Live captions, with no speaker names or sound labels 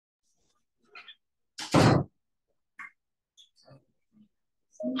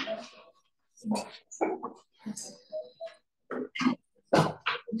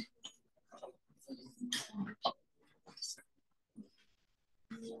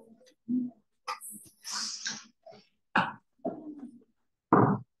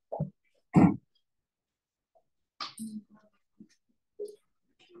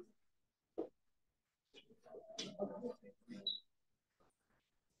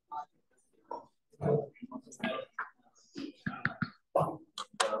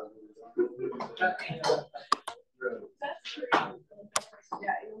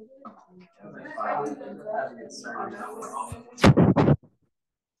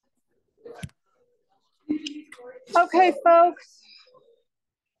Okay, folks.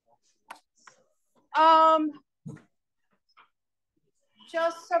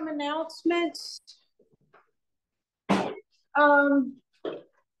 Just some announcements.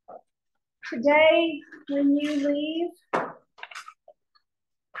 Today, when you leave,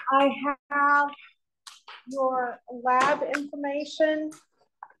 I have your lab information,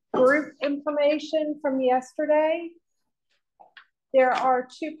 group information from yesterday. There are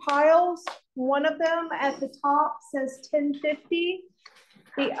two piles. One of them at the top says 1050.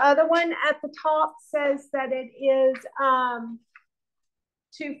 The other one at the top says that it is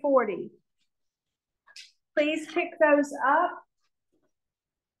 240. Please pick those up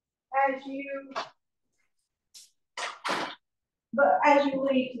as you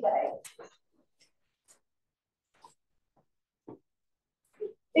leave today.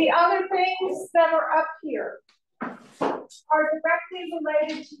 The other things that are up here are directly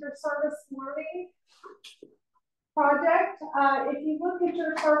related to your service learning project. If you look at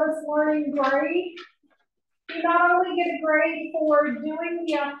your service learning grade, you not only get a grade for doing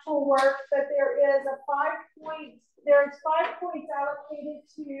the actual work, but there's 5 points allocated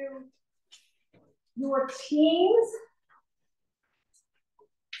to your team's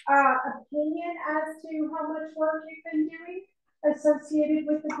opinion as to how much work you've been doing associated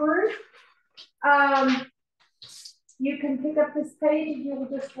with the group. You can pick up this page and you'll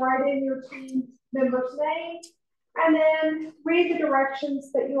just write in your team member's name and then read the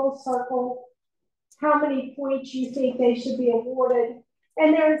directions that you'll circle how many points you think they should be awarded.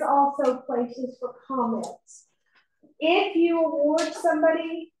 And there's also places for comments. If you award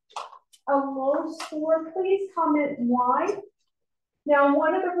somebody a low score, please comment why. Now,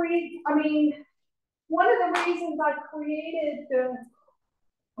 one of the reasons I created the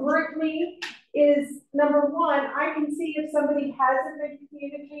group me is, number one, I can see if somebody hasn't been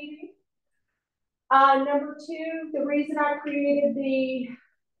communicating. Number two, the reason I created the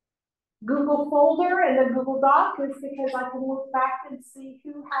Google folder and the Google Doc is because I can look back and see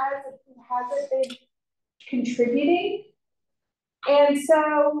who has and who hasn't been contributing. And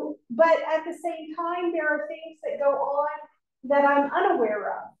so, but at the same time, there are things that go on that I'm unaware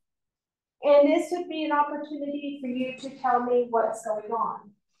of. And this would be an opportunity for you to tell me what's going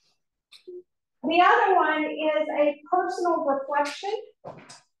on. The other one is a personal reflection.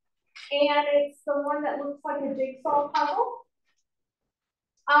 And it's the one that looks like a jigsaw puzzle.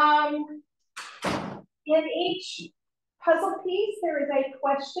 In each puzzle piece, there is a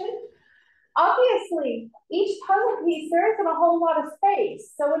question. Obviously, each puzzle piece, there isn't a whole lot of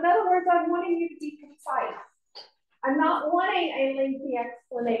space. So in other words, I'm wanting you to be concise. I'm not wanting a lengthy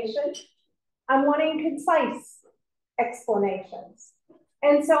explanation. I'm wanting concise explanations.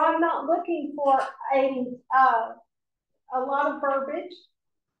 And so I'm not looking for a lot of verbiage,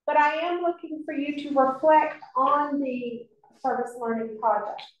 but I am looking for you to reflect on the service learning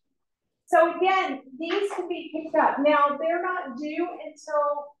project. So again, these can be picked up. Now, they're not due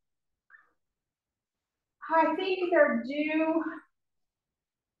until, I think they're due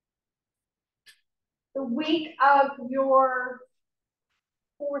the week of your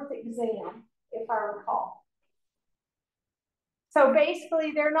 4th exam, if I recall. So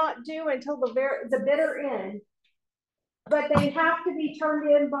basically, they're not due until the bitter end, but they have to be turned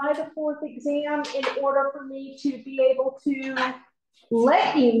in by the 4th exam in order for me to be able to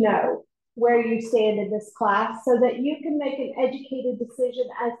let you know where you stand in this class so that you can make an educated decision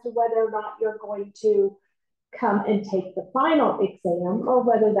as to whether or not you're going to come and take the final exam or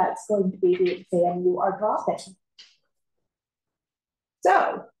whether that's going to be the exam you are dropping.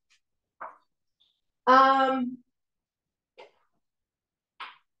 So,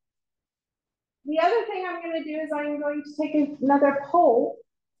 the other thing I'm going to do is I'm going to take another poll,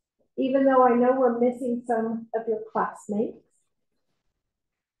 even though I know we're missing some of your classmates.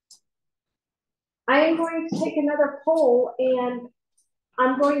 I am going to take another poll and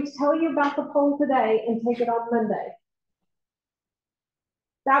I'm going to tell you about the poll today and take it on Monday.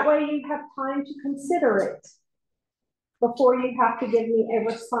 That way you have time to consider it. before you have to give me a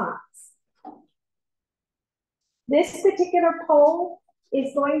response. This particular poll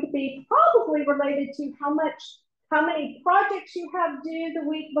is going to be probably related to how many projects you have due the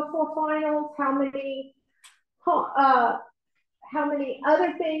week before finals, how many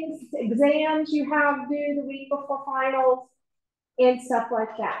other things, exams you have due the week before finals, and stuff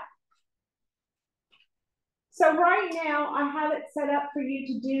like that. So right now, I have it set up for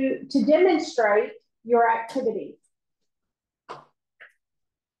you to demonstrate your activity.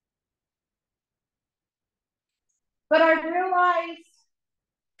 But I realized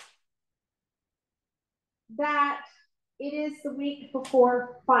that it is the week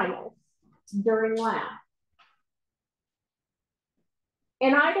before finals during lab.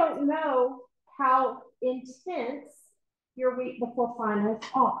 And I don't know how intense your week before finals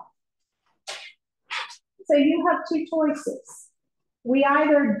are. So you have two choices. We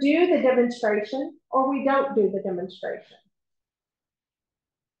either do the demonstration or we don't do the demonstration.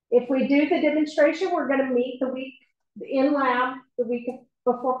 If we do the demonstration, we're going to meet the week in lab the week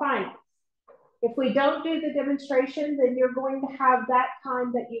before finals. If we don't do the demonstration, then you're going to have that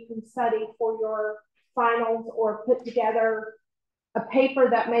time that you can study for your finals or put together a paper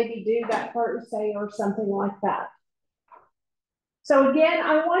that may be due that Thursday or something like that. So again,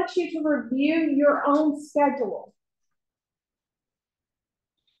 I want you to review your own schedule.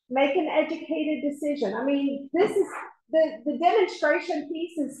 Make an educated decision. I mean, this is the demonstration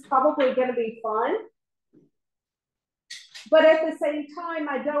piece is probably going to be fun. But at the same time,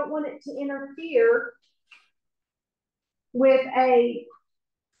 I don't want it to interfere with a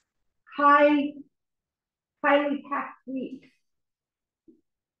highly packed week.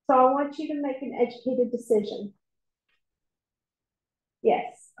 So I want you to make an educated decision.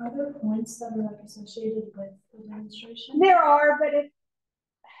 Yes. Are there points that are like associated with the demonstration? There are, but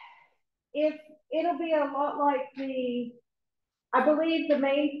if it'll be a lot like I believe the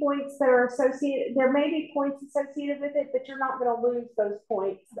main points that are associated, there may be points associated with it, but you're not going to lose those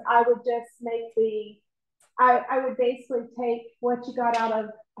points. I would just make I would basically take what you got out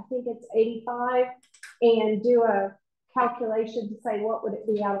of, I think it's 85, and do a calculation to say what would it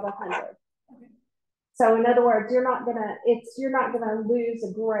be out of 100. Okay. So in other words, you're not gonna lose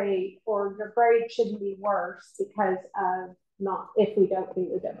a grade, or your grade shouldn't be worse because of if we don't do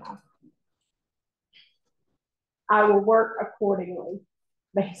the demo. I will work accordingly,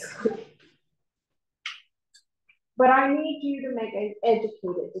 basically. But I need you to make an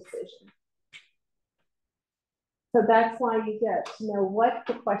educated decision. So that's why you get to know what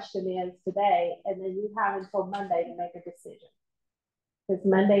the question is today, and then you have until Monday to make a decision. Because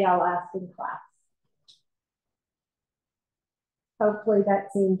Monday I'll ask in class. Hopefully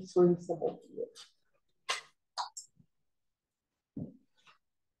that seems reasonable to you.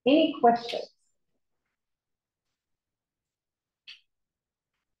 Any questions?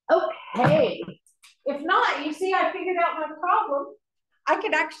 Okay. If not, you see, I figured out my problem. I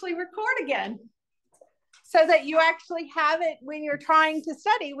could actually record again so that you actually have it when you're trying to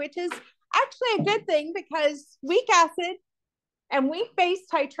study, which is actually a good thing because weak acid and weak base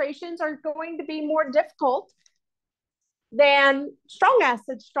titrations are going to be more difficult than strong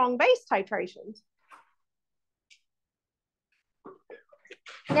acid, strong base titrations.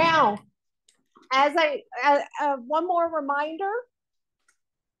 Now, as one more reminder,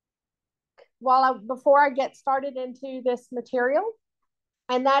 before I get started into this material,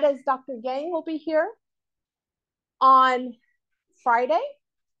 and that is Dr. Yang will be here on Friday.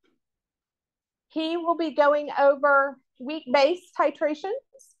 He will be going over weak base titrations.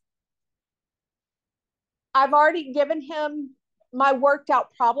 I've already given him my worked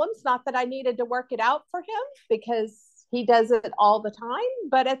out problems, not that I needed to work it out for him because he does it all the time,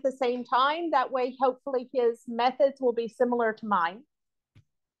 but at the same time, that way, hopefully his methods will be similar to mine.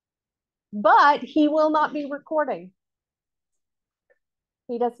 But he will not be recording.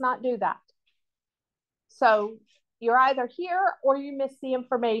 He does not do that. So you're either here or you miss the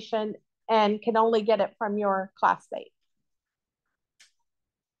information and can only get it from your classmate.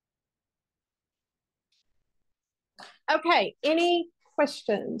 Okay, any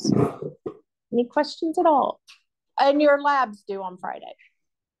questions? Any questions at all? And your lab's due on Friday.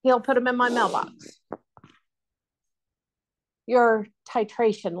 He'll put them in my mailbox. Your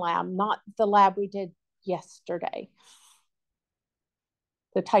titration lab, not the lab we did yesterday.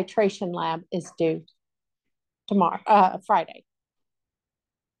 The titration lab is due tomorrow, Friday.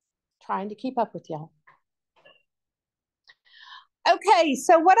 Trying to keep up with y'all. Okay,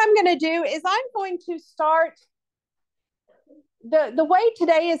 so what I'm going to do is I'm going to start the way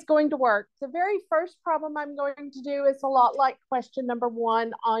today is going to work. The very first problem I'm going to do is a lot like question number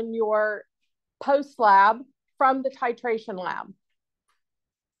 1 on your post lab from the titration lab.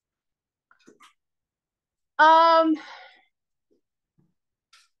 And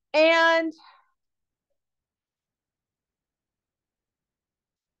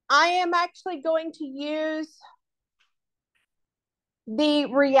I am actually going to use the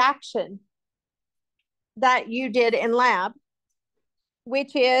reaction that you did in lab,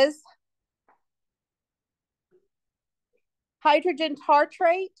 which is hydrogen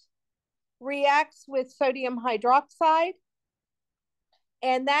tartrate reacts with sodium hydroxide,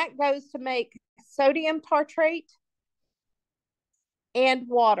 and that goes to make sodium tartrate and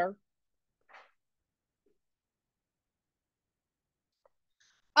water.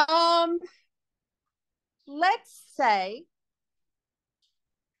 Let's say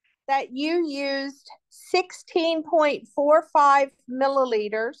that you used 16.45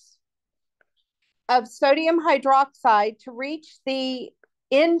 milliliters of sodium hydroxide to reach the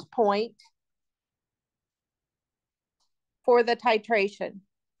end point for the titration.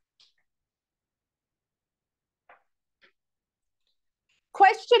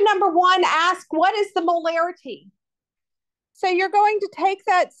 Question number 1 asks, what is the molarity? So you're going to take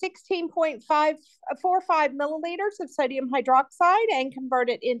that 16.45 milliliters of sodium hydroxide and convert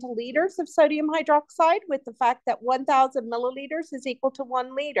it into liters of sodium hydroxide, with the fact that 1,000 milliliters is equal to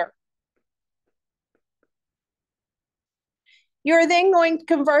 1 liter. You're then going to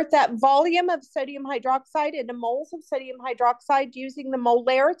convert that volume of sodium hydroxide into moles of sodium hydroxide using the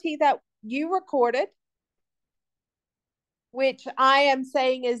molarity that you recorded, which I am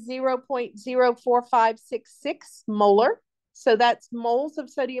saying is 0.04566 molar. So that's moles of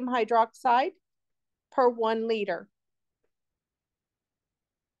sodium hydroxide per 1 liter.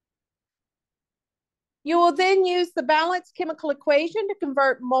 You will then use the balanced chemical equation to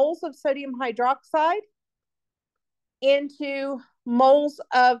convert moles of sodium hydroxide into moles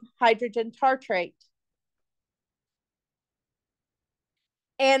of hydrogen tartrate.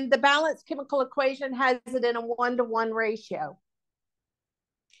 And the balanced chemical equation has it in a 1-to-1 ratio.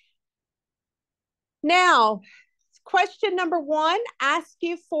 Now, question number 1 asks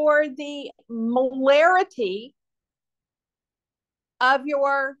you for the molarity of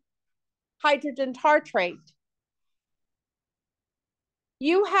your hydrogen tartrate.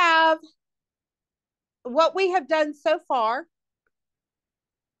 You have, what we have done so far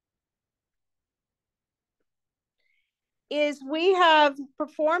is we have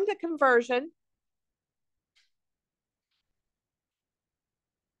performed a conversion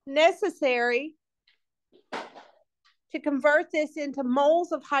necessary to convert this into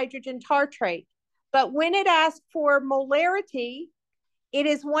moles of hydrogen tartrate. But when it asks for molarity, it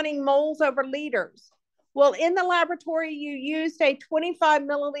is wanting moles over liters. Well, in the laboratory, you used a 25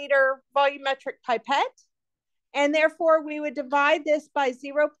 milliliter volumetric pipette, and therefore we would divide this by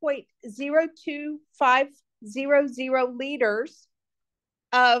 0.02500 liters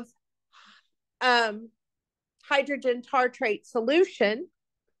of hydrogen tartrate solution,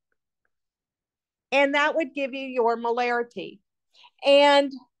 and that would give you your molarity.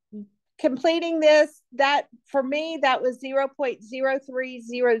 And completing this, that for me, that was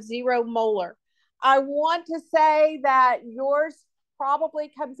 0.0300 molar. I want to say that yours probably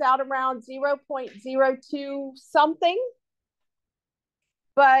comes out around 0.02 something.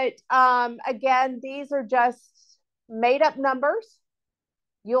 But again, these are just made up numbers.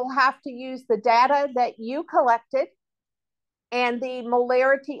 You'll have to use the data that you collected and the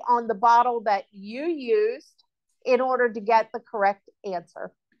molarity on the bottle that you used in order to get the correct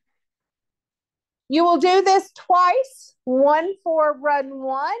answer. You will do this twice, one for run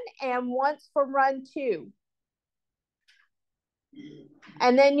 1 and once for run 2.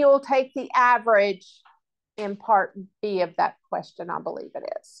 And then you will take the average in part B of that question, I believe it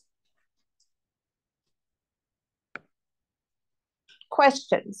is.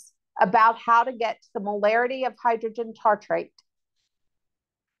 Questions about how to get to the molarity of hydrogen tartrate.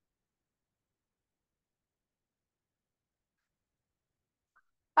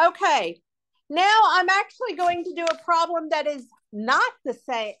 Okay, now I'm actually going to do a problem that is not the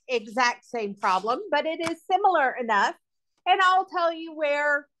exact same problem, but it is similar enough. And I'll tell you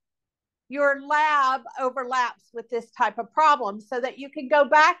where your lab overlaps with this type of problem so that you can go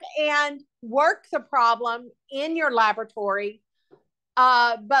back and work the problem in your laboratory,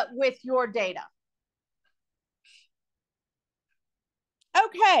 but with your data.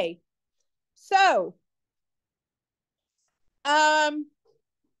 Okay, so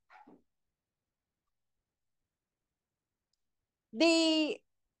the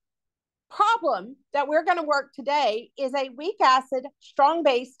problem that we're going to work today is a weak acid strong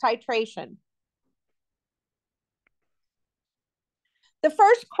base titration. The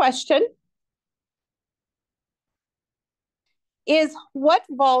first question is what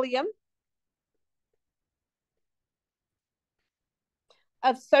volume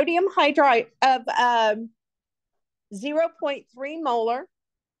of sodium hydride of 0.3 molar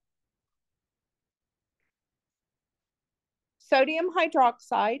sodium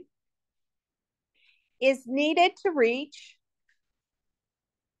hydroxide is needed to reach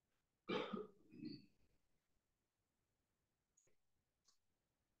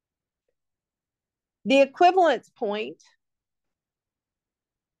the equivalence point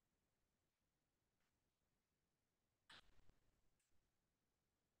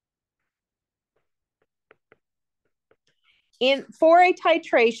for a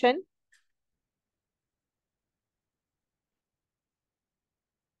titration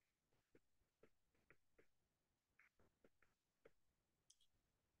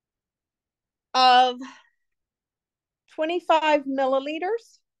of 25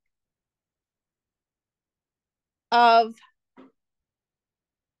 milliliters of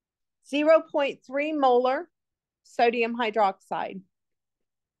 0.3 molar sodium hydroxide.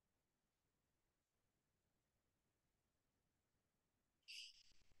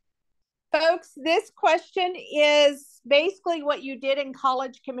 Folks, this question is basically what you did in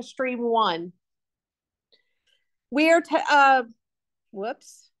college chemistry 1. We are,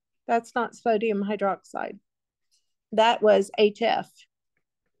 whoops, that's not sodium hydroxide. That was HF.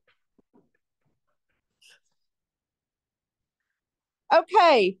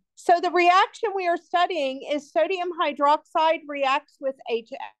 Okay, so the reaction we are studying is sodium hydroxide reacts with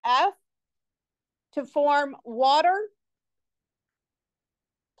HF to form water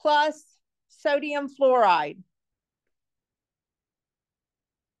plus sodium fluoride.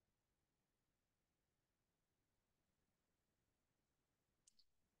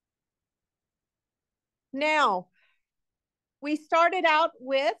 Now, we started out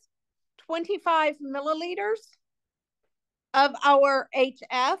with 25 milliliters of our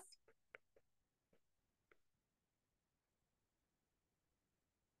HF.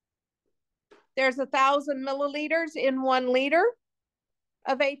 There's 1,000 milliliters in 1 liter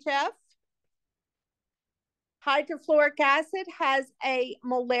of HF. Hydrofluoric acid has a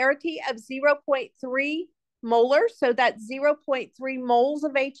molarity of 0.3 molar, so that's 0.3 moles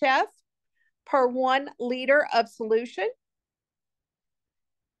of HF per 1 liter of solution.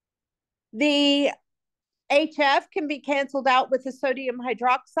 The HF can be canceled out with the sodium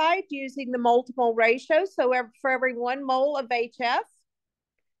hydroxide using the mole-to-mole ratio. So for every 1 mole of HF,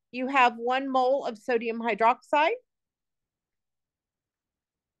 you have 1 mole of sodium hydroxide.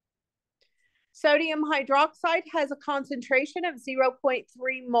 Sodium hydroxide has a concentration of 0.3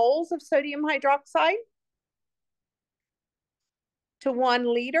 moles of sodium hydroxide to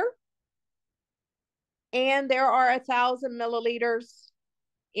 1 liter. And there are 1,000 milliliters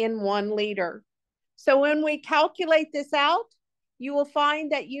in 1 liter. So when we calculate this out, you will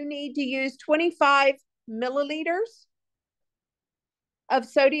find that you need to use 25 milliliters of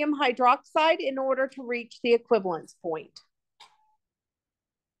sodium hydroxide in order to reach the equivalence point.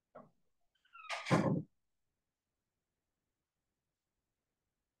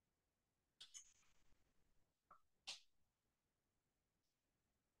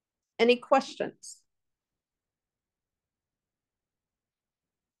 Any questions?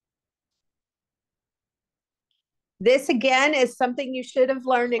 This again is something you should have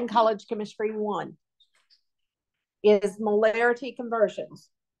learned in college chemistry 1, is molarity conversions.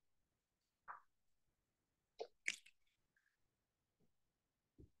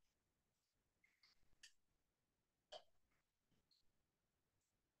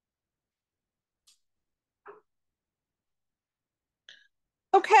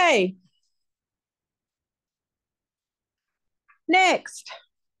 Okay. Next,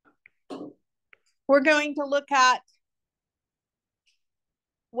 we're going to look at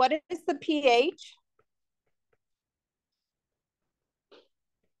what is the pH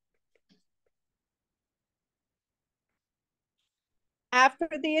after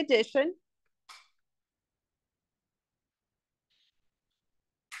the addition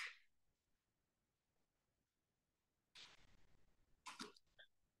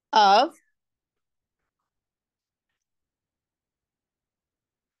of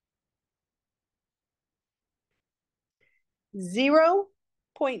zero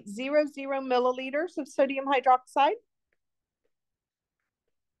 0.00 milliliters of sodium hydroxide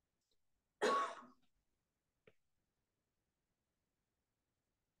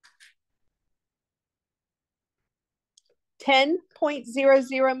ten 0.00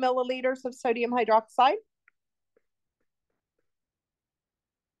 milliliters of sodium hydroxide,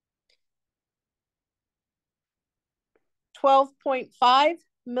 12.5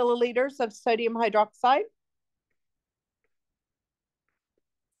 milliliters of sodium hydroxide,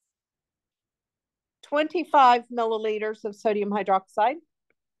 25 milliliters of sodium hydroxide,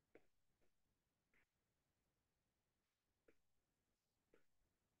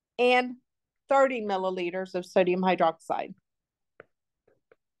 and 30 milliliters of sodium hydroxide.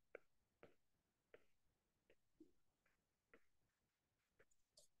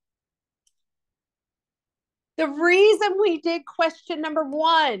 The reason we did question number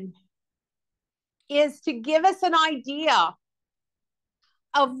 1 is to give us an idea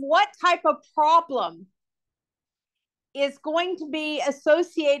of what type of problem is going to be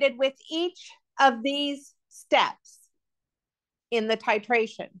associated with each of these steps in the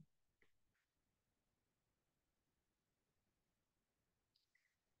titration.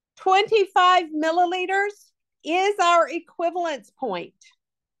 "25 milliliters is our equivalence point.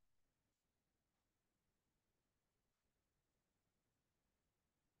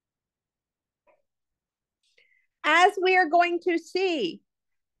 As we are going to see,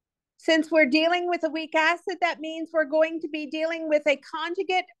 since we're dealing with a weak acid, that means we're going to be dealing with a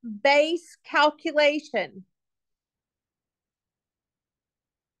conjugate base calculation.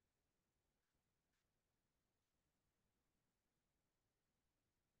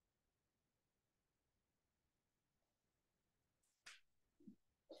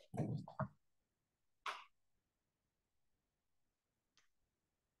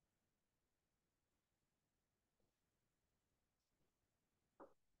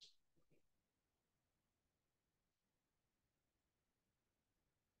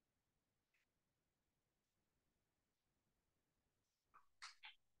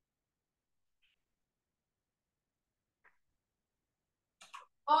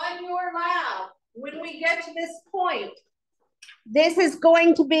 On your lab, when we get to this point, this is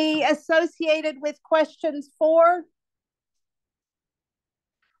going to be associated with questions 4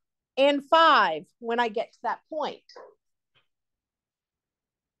 and 5 when I get to that point.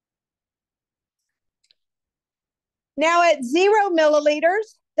 Now at 0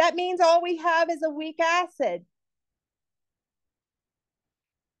 milliliters, that means all we have is a weak acid.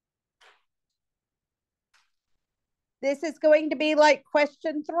 This is going to be like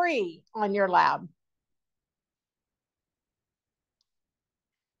question 3 on your lab.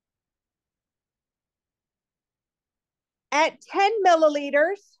 At 10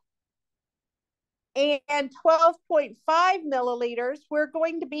 milliliters and 12.5 milliliters, we're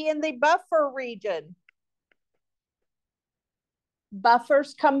going to be in the buffer region.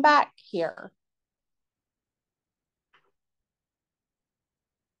 Buffers come back here.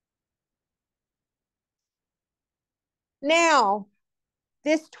 Now,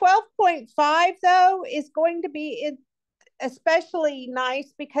 this 12.5 though is going to be especially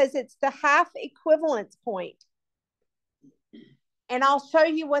nice because it's the half equivalence point. And I'll show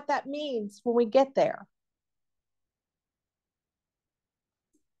you what that means when we get there.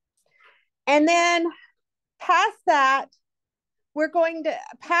 And then past that, we're going to,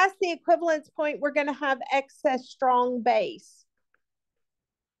 past the equivalence point, we're going to have excess strong base.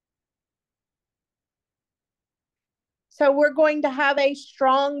 So we're going to have a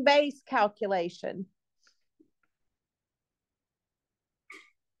strong base calculation.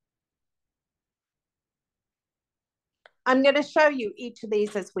 I'm going to show you each of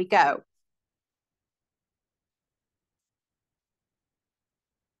these as we go.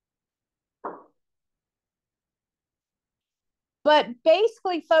 But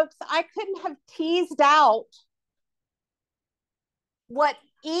basically, folks, I couldn't have teased out what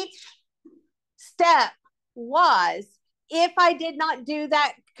each step was if I did not do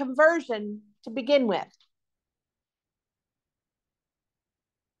that conversion to begin with.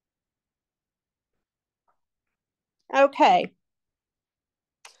 Okay.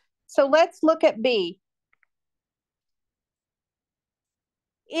 So let's look at B.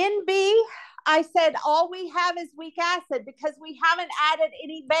 In B, I said all we have is weak acid because we haven't added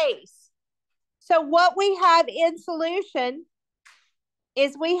any base. So what we have in solution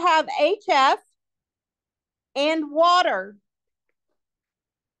is we have HF and water.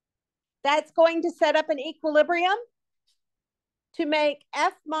 That's going to set up an equilibrium to make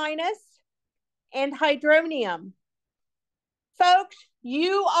F minus and hydronium. Folks,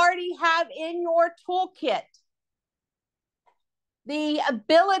 you already have in your toolkit the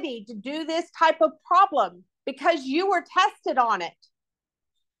ability to do this type of problem because you were tested on it.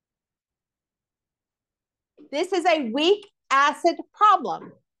 This is a weak acid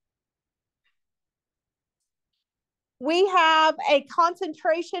problem. We have a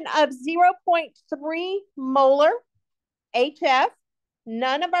concentration of 0.3 molar HF,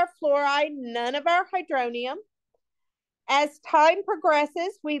 none of our fluoride, none of our hydronium. As time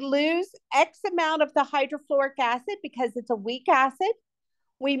progresses, we lose X amount of the hydrofluoric acid because it's a weak acid.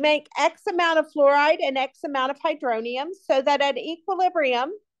 We make X amount of fluoride and X amount of hydronium so that at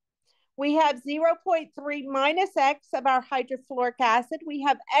equilibrium, we have 0.3 minus X of our hydrofluoric acid, we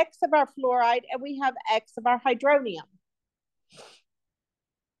have X of our fluoride, and we have X of our hydronium.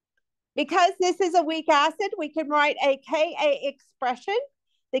 Because this is a weak acid, we can write a Ka expression.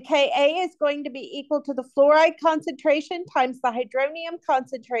 The Ka is going to be equal to the fluoride concentration times the hydronium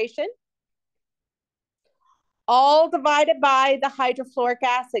concentration, all divided by the hydrofluoric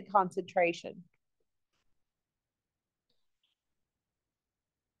acid concentration.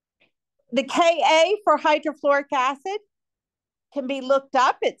 The Ka for hydrofluoric acid can be looked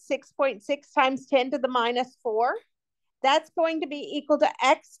up at 6.6 times 10 to the minus 4. That's going to be equal to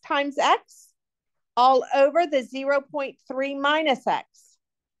X times X all over the 0.3 minus X.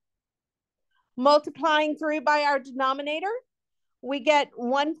 Multiplying through by our denominator, we get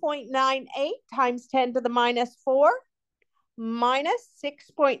 1.98 times 10 to the minus 4 minus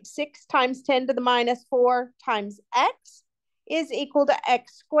 6.6 times 10 to the minus 4 times X is equal to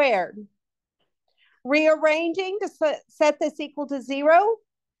X squared. Rearranging to set this equal to 0,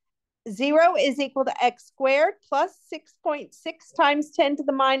 0 is equal to X squared plus 6.6 times 10 to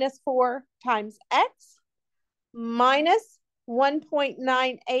the minus 4 times X minus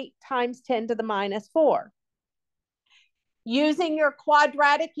 1.98 times 10 to the minus 4. Using your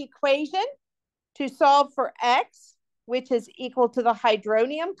quadratic equation to solve for X, which is equal to the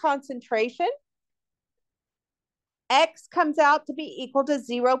hydronium concentration, X comes out to be equal to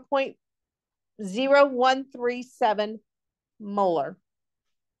 0.0137 molar.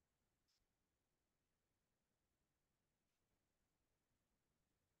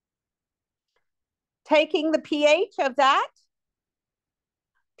 Taking the pH of that,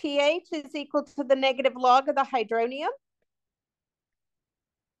 pH is equal to the negative log of the hydronium,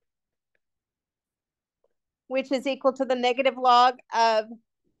 which is equal to the negative log of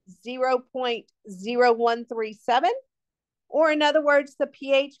 0.0137, or in other words, the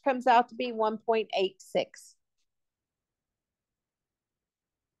pH comes out to be 1.86.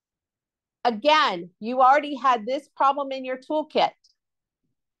 Again, you already had this problem in your toolkit.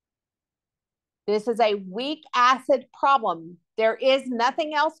 This is a weak acid problem. There is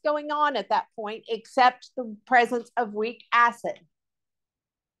nothing else going on at that point except the presence of weak acid.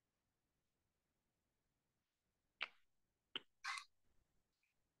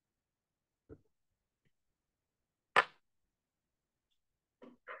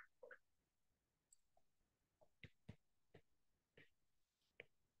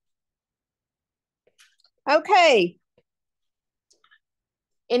 Okay.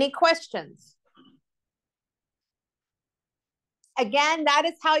 Any questions? Again, that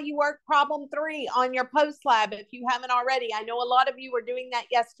is how you work problem 3 on your post lab if you haven't already. I know a lot of you were doing that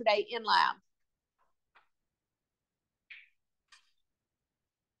yesterday in lab.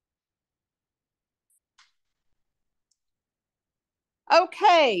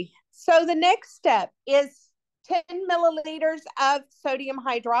 Okay, so the next step is 10 milliliters of sodium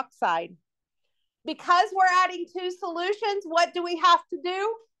hydroxide. Because we're adding 2 solutions, what do we have to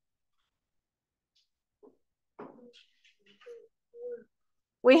do?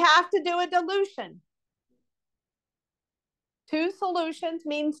 We have to do a dilution. 2 solutions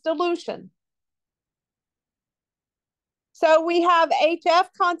means dilution. So we have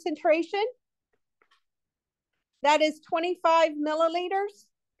HF concentration. That is 25 milliliters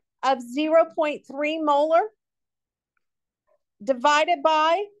of 0.3 molar divided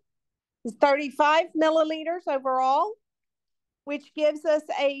by 35 milliliters overall, which gives us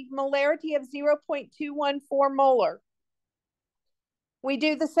a molarity of 0.214 molar. We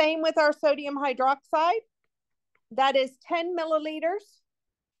do the same with our sodium hydroxide. That is 10 milliliters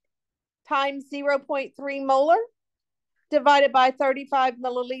times 0.3 molar divided by 35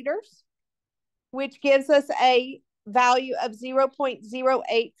 milliliters, which gives us a value of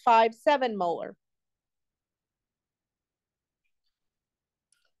 0.0857 molar.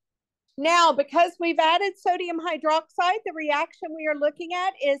 Now, because we've added sodium hydroxide, the reaction we are looking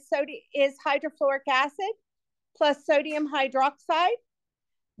at is hydrofluoric acid plus sodium hydroxide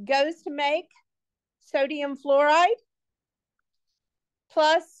goes to make sodium fluoride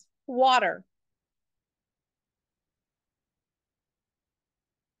plus water.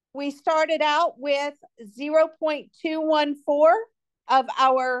 We started out with 0.214 of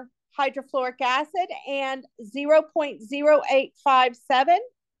our hydrofluoric acid and 0.0857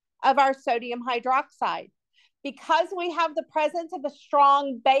 of our sodium hydroxide. Because we have the presence of a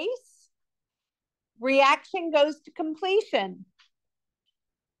strong base, reaction goes to completion.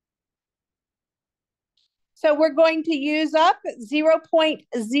 So we're going to use up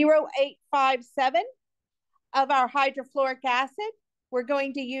 0.0857 of our hydrofluoric acid we're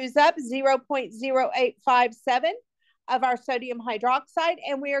going to use up 0.0857 of our sodium hydroxide,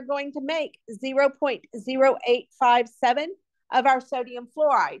 and we are going to make 0.0857 of our sodium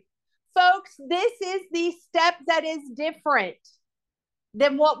fluoride. Folks, this is the step that is different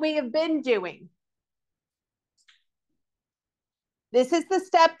than what we have been doing. This is the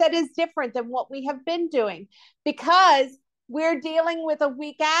step that is different than what we have been doing because we're dealing with a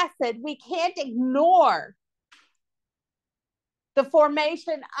weak acid. We can't ignore the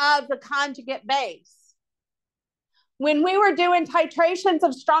formation of the conjugate base. When we were doing titrations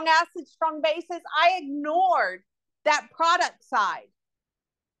of strong acids, strong bases, I ignored that product side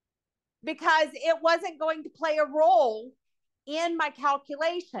because it wasn't going to play a role in my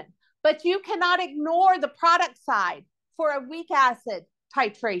calculation. But you cannot ignore the product side for a weak acid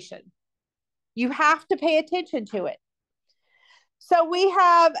titration. You have to pay attention to it. So we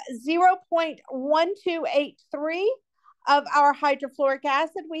have 0.1283 of our hydrofluoric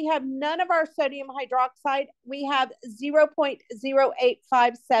acid. We have none of our sodium hydroxide. We have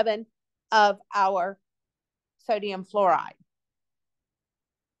 0.0857 of our sodium fluoride.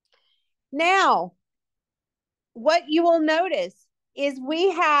 Now, what you will notice is we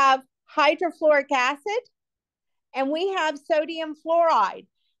have hydrofluoric acid and we have sodium fluoride.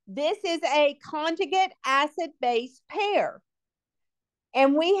 This is a conjugate acid-base pair.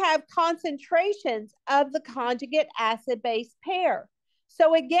 And we have concentrations of the conjugate acid-base pair.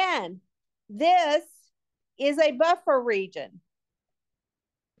 So again, this is a buffer region.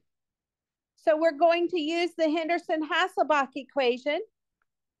 So we're going to use the Henderson-Hasselbalch equation.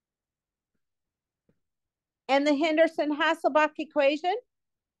 And the Henderson-Hasselbalch equation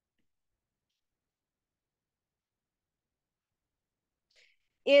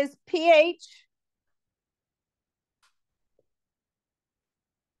is pH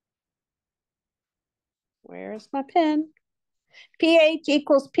where's my pen? pH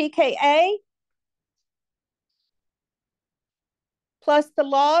equals pKa plus the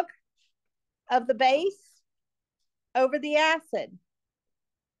log of the base over the acid.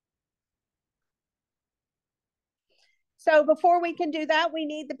 So before we can do that, we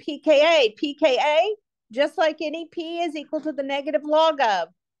need the pKa. pKa, just like any P, is equal to the negative log of,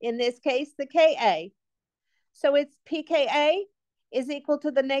 in this case, the Ka. So it's pKa is equal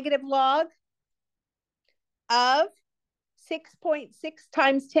to the negative log of 6.6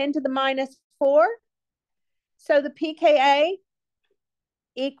 times 10 to the minus 4. So the pKa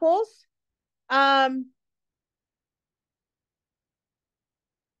equals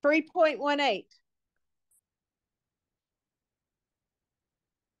 3.18.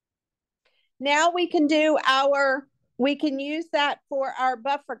 Now we can use that for our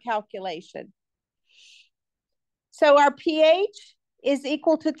buffer calculation. So our pH is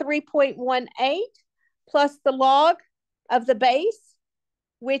equal to 3.18 plus the log of the base,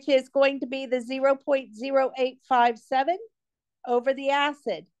 which is going to be the 0.0857 over the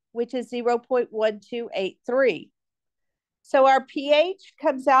acid, which is 0.1283. So our pH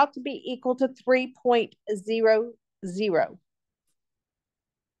comes out to be equal to 3.00.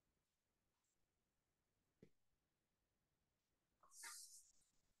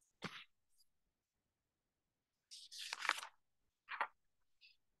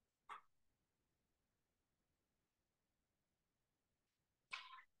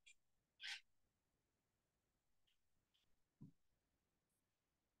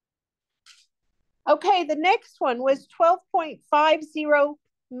 Okay, the next one was 12.50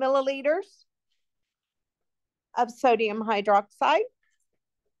 milliliters of sodium hydroxide.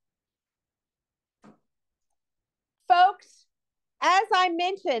 Folks, as I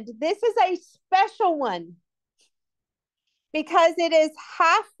mentioned, this is a special one because it is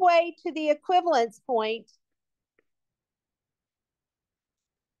halfway to the equivalence point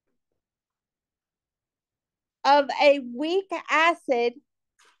of a weak acid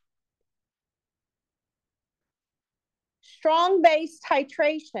strong base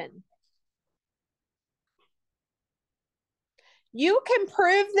titration. You can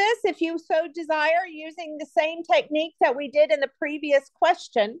prove this if you so desire using the same technique that we did in the previous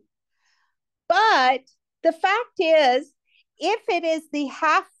question. But the fact is, if it is the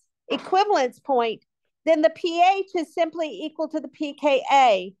half equivalence point, then the pH is simply equal to the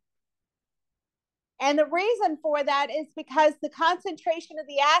pKa. And the reason for that is because the concentration of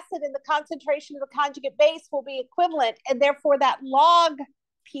the acid and the concentration of the conjugate base will be equivalent, and therefore that log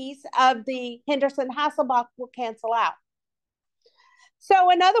piece of the Henderson-Hasselbalch will cancel out.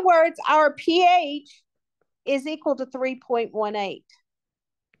 So in other words, our pH is equal to 3.18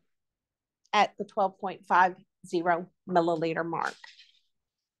 at the 12.50 milliliter mark.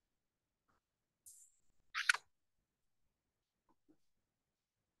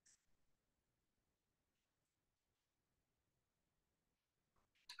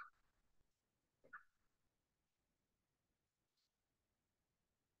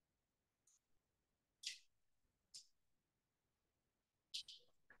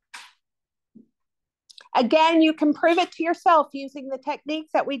 Again, you can prove it to yourself using the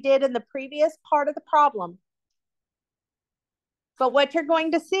techniques that we did in the previous part of the problem. But what you're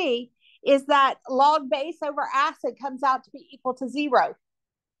going to see is that log base over acid comes out to be equal to 0.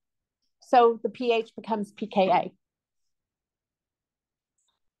 So the pH becomes pKa.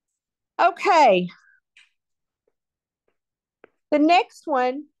 Okay. The next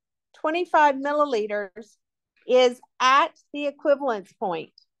one, 25 milliliters, is at the equivalence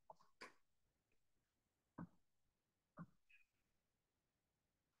point.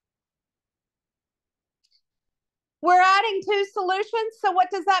 We're adding 2 solutions, so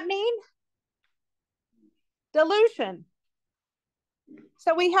what does that mean? Dilution.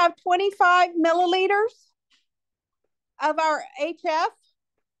 So we have 25 milliliters of our HF.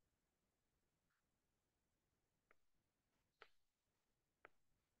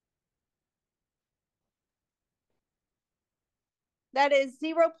 That is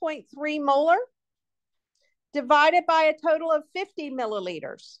 0.3 molar divided by a total of 50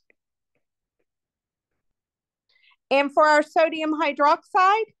 milliliters. And for our sodium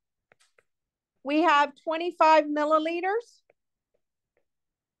hydroxide, we have 25 milliliters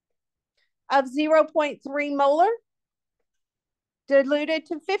of 0.3 molar diluted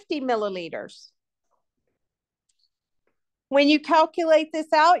to 50 milliliters. When you calculate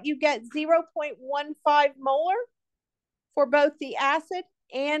this out, you get 0.15 molar for both the acid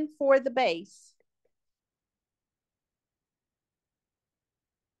and for the base.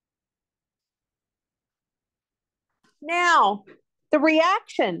 Now, the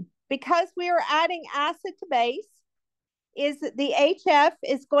reaction, because we are adding acid to base, is that the HF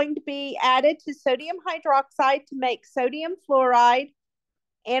is going to be added to sodium hydroxide to make sodium fluoride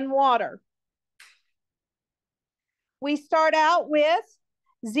and water. We start out with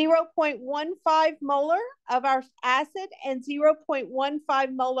 0.15 molar of our acid and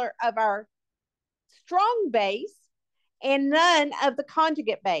 0.15 molar of our strong base and none of the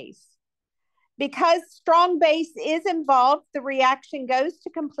conjugate base. Because strong base is involved, the reaction goes to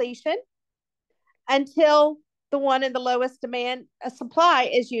completion until the one in the lowest demand supply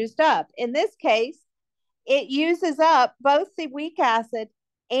is used up. In this case, it uses up both the weak acid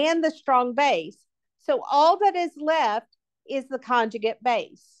and the strong base. So all that is left is the conjugate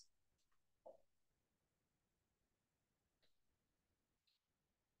base.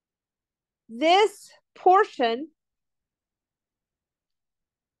 This portion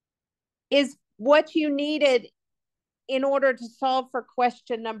is what you needed in order to solve for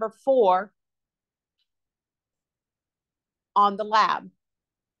question number 4 on the lab.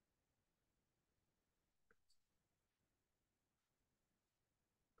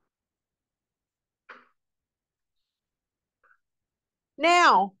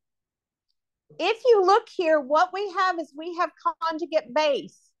 Now, if you look here, what we have is we have conjugate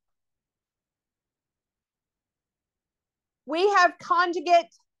base. We have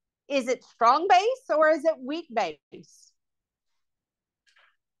conjugate, is it strong base or is it weak base?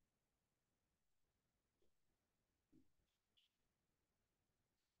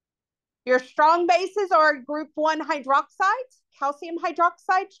 Your strong bases are group 1 hydroxides, calcium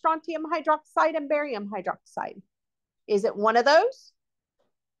hydroxide, strontium hydroxide, and barium hydroxide. Is it one of those?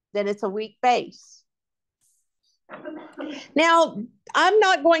 Then it's a weak base. Now, I'm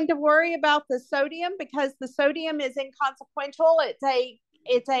not going to worry about the sodium because the sodium is inconsequential.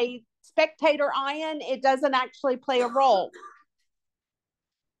 It's a spectator ion. It doesn't actually play a role.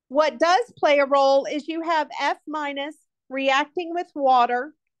 What does play a role is you have F minus reacting with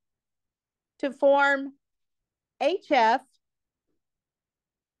water to form HF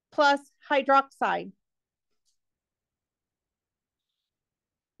plus hydroxide.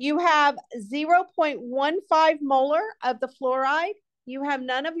 You have 0.15 molar of the fluoride. You have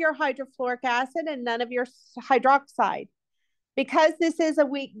none of your hydrofluoric acid and none of your hydroxide. Because this is a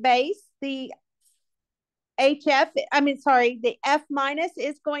weak base, the F minus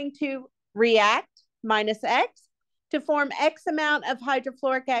is going to react, minus X, to form X amount of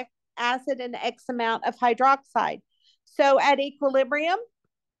hydrofluoric acid and X amount of hydroxide. So at equilibrium,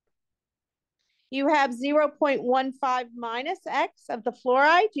 you have 0.15 minus X of the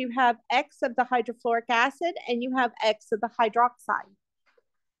fluoride, you have X of the hydrofluoric acid, and you have X of the hydroxide.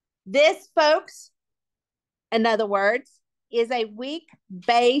 This, folks, in other words, is a weak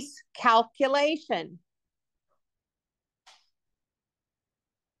base calculation.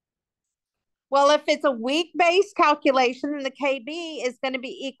 Well, if it's a weak base calculation, then the Kb is going to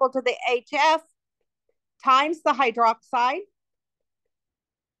be equal to the HF times the hydroxide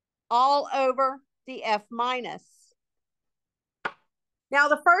all over the F minus. Now,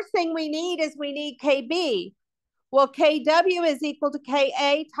 the first thing we need is we need Kb. Well, Kw is equal to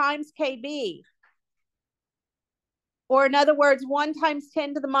Ka times Kb. Or in other words, 1 times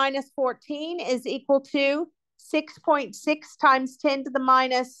 10 to the minus 14 is equal to 6.6 times 10 to the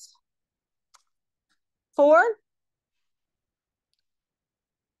minus 4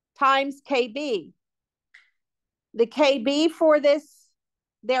 times KB. The KB for this,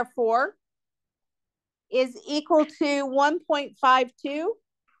 therefore, is equal to 1.52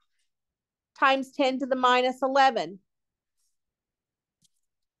 times 10 to the minus 11.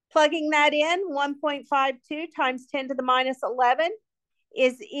 Plugging that in, 1.52 times 10 to the minus 11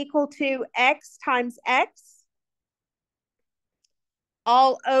 is equal to x times x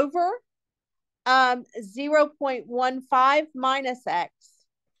all over 0.15 minus x.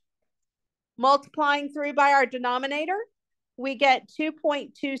 Multiplying through by our denominator, we get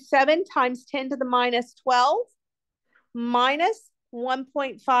 2.27 times 10 to the minus 12 minus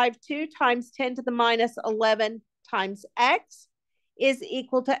 1.52 times 10 to the minus 11 times x is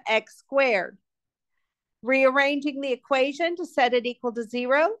equal to x squared. Rearranging the equation to set it equal to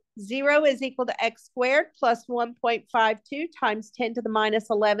 0, 0 is equal to x squared plus 1.52 times 10 to the minus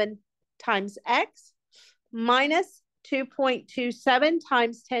 11 times x minus 2.27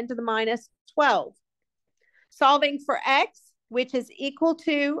 times 10 to the minus 12. Solving for x, which is equal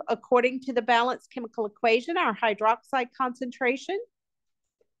to, according to the balanced chemical equation, our hydroxide concentration,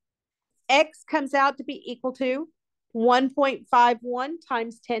 x comes out to be equal to 1.51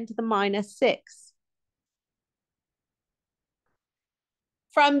 times 10 to the minus 6.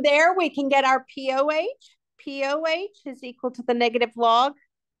 From there, we can get our POH. POH is equal to the negative log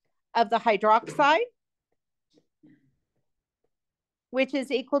of the hydroxide, which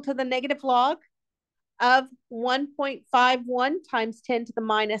is equal to the negative log of 1.51 times 10 to the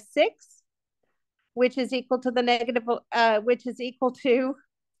minus 6, which is equal to the negative, which is equal to,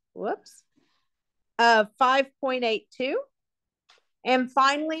 5.82. And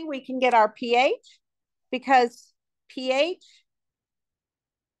finally, we can get our pH, because pH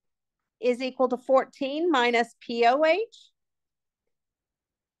is equal to 14 minus POH,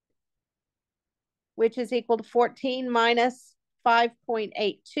 which is equal to 14 minus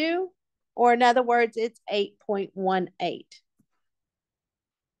 5.82, or in other words, it's 8.18.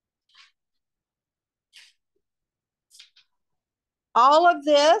 All of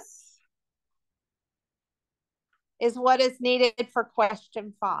this is what is needed for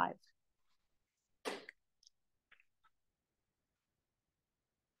question 5.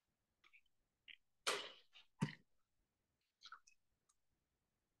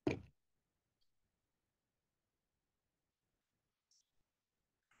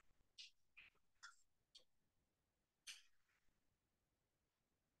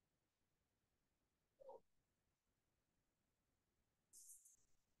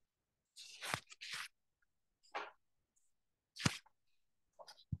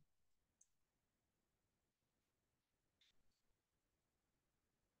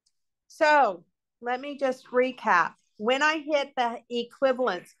 So let me just recap. When I hit the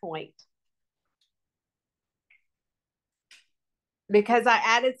equivalence point, because I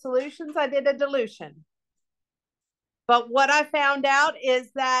added solutions, I did a dilution. But what I found out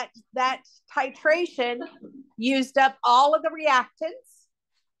is that that titration used up all of the reactants,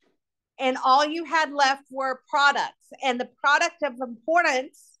 and all you had left were products. And the product of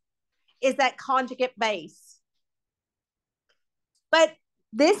importance is that conjugate base. But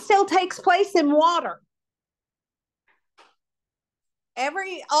this still takes place in water.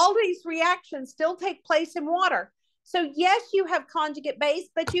 All these reactions still take place in water. So yes, you have conjugate base,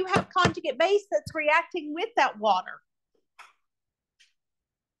 but you have conjugate base that's reacting with that water.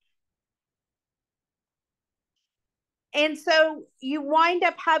 And so you wind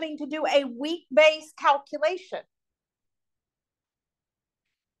up having to do a weak base calculation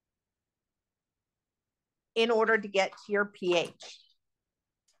in order to get to your pH.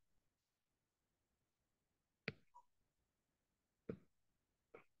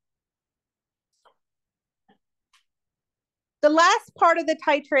 The last part of the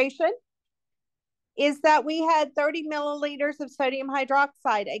titration is that we had 30 milliliters of sodium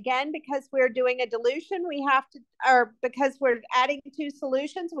hydroxide. Again, because we're doing a dilution, we have to, or because we're adding 2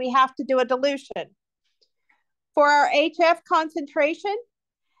 solutions, we have to do a dilution. For our HF concentration,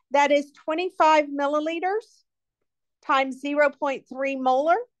 that is 25 milliliters times 0.3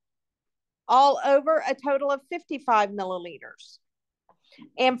 molar, all over a total of 55 milliliters.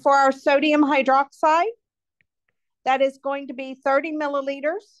 And for our sodium hydroxide, that is going to be 30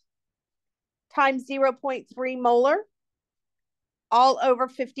 milliliters times 0.3 molar, all over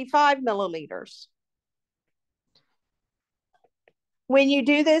 55 milliliters. When you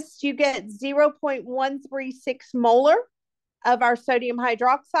do this, you get 0.136 molar of our sodium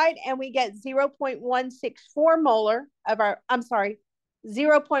hydroxide, and we get 0.164 molar of our,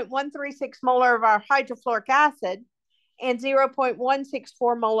 0.136 molar of our hydrofluoric acid and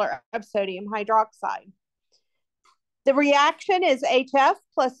 0.164 molar of sodium hydroxide. The reaction is HF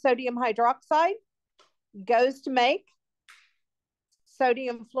plus sodium hydroxide goes to make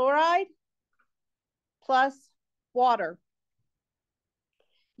sodium fluoride plus water.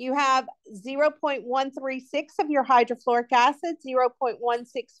 You have 0.136 of your hydrofluoric acid,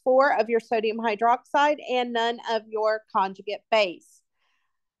 0.164 of your sodium hydroxide, and none of your conjugate base.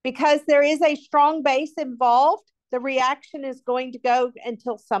 Because there is a strong base involved, the reaction is going to go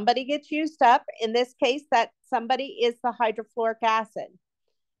until somebody gets used up. In this case, that somebody is the hydrofluoric acid.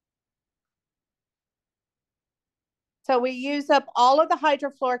 So we use up all of the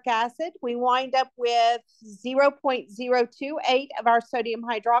hydrofluoric acid. We wind up with 0.028 of our sodium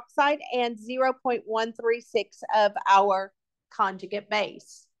hydroxide and 0.136 of our conjugate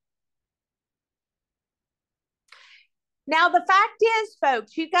base. Now, the fact is,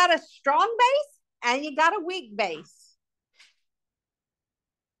 folks, you got a strong base and you got a weak base.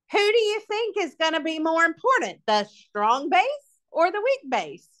 Who do you think is going to be more important, the strong base or the weak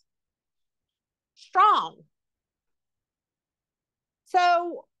base? Strong.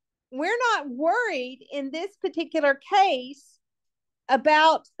 So we're not worried in this particular case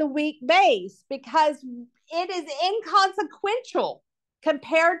about the weak base because it is inconsequential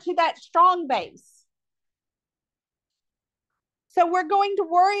compared to that strong base. So we're going to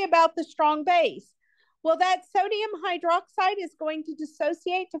worry about the strong base. Well, that sodium hydroxide is going to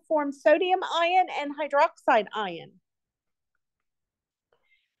dissociate to form sodium ion and hydroxide ion.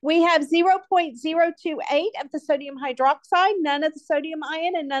 We have 0.028 of the sodium hydroxide, none of the sodium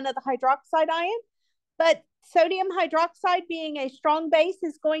ion and none of the hydroxide ion. But sodium hydroxide, being a strong base,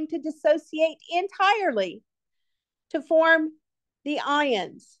 is going to dissociate entirely to form the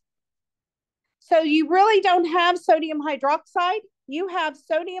ions. So you really don't have sodium hydroxide. You have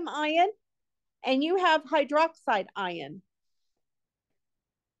sodium ion and you have hydroxide ion.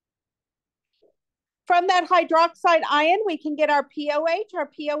 From that hydroxide ion, we can get our POH. Our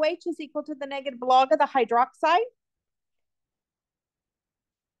POH is equal to the negative log of the hydroxide,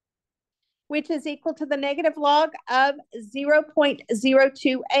 which is equal to the negative log of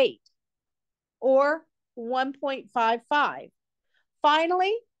 0.028 or 1.55.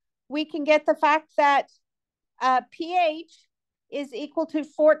 Finally, we can get the fact that pH is equal to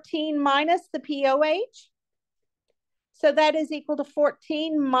 14 minus the POH. So that is equal to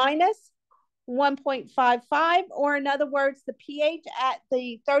 14 minus 1.55, or in other words, the pH at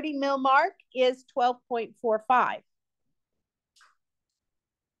the 30 mil mark is 12.45.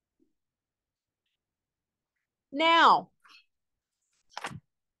 Now,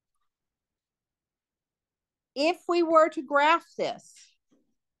 if we were to graph this,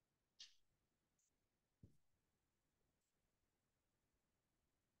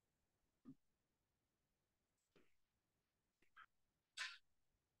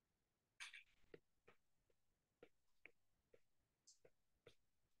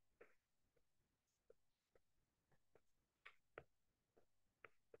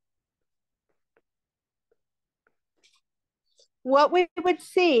 what we would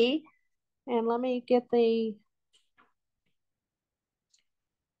see, and let me get the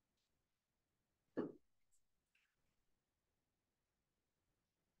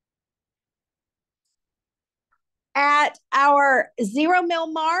at our 0 mil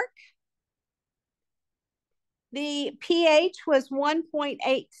mark, the pH was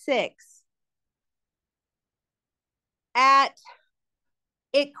 1.86.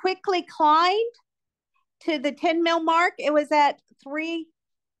 It quickly climbed to the 10 mil mark. It was at 3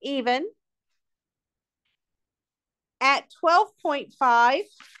 even. At 12.5,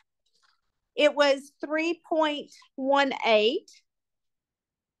 it was 3.18.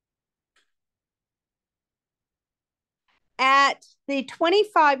 At the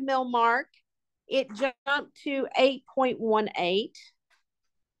 25 mil mark, it jumped to 8.18.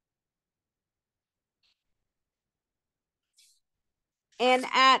 And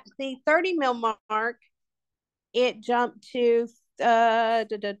at the 30 mil mark, it jumped to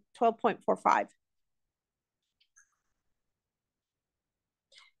 12.45.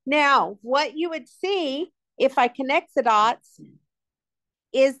 Now, what you would see if I connect the dots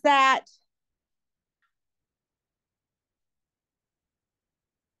is that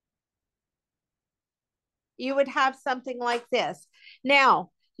you would have something like this.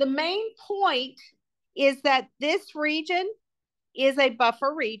 Now, the main point is that this region is a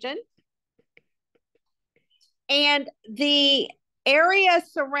buffer region, and the area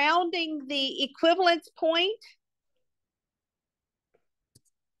surrounding the equivalence point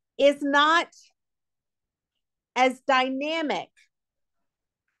is not as dynamic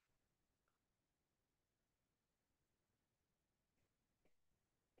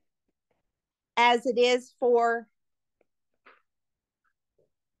as it is for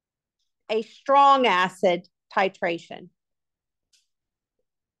a strong acid titration.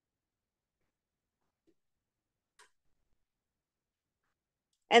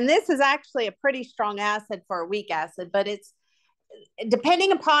 And this is actually a pretty strong acid for a weak acid, but it's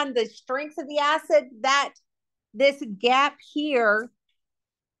depending upon the strength of the acid, that this gap here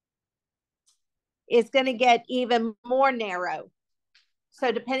is going to get even more narrow.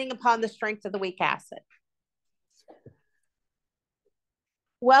 So depending upon the strength of the weak acid.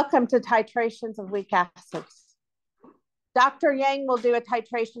 Welcome to titrations of weak acids. Dr. Yang will do a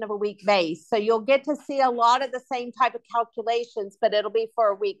titration of a weak base. So you'll get to see a lot of the same type of calculations, but it'll be for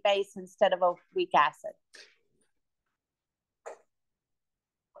a weak base instead of a weak acid.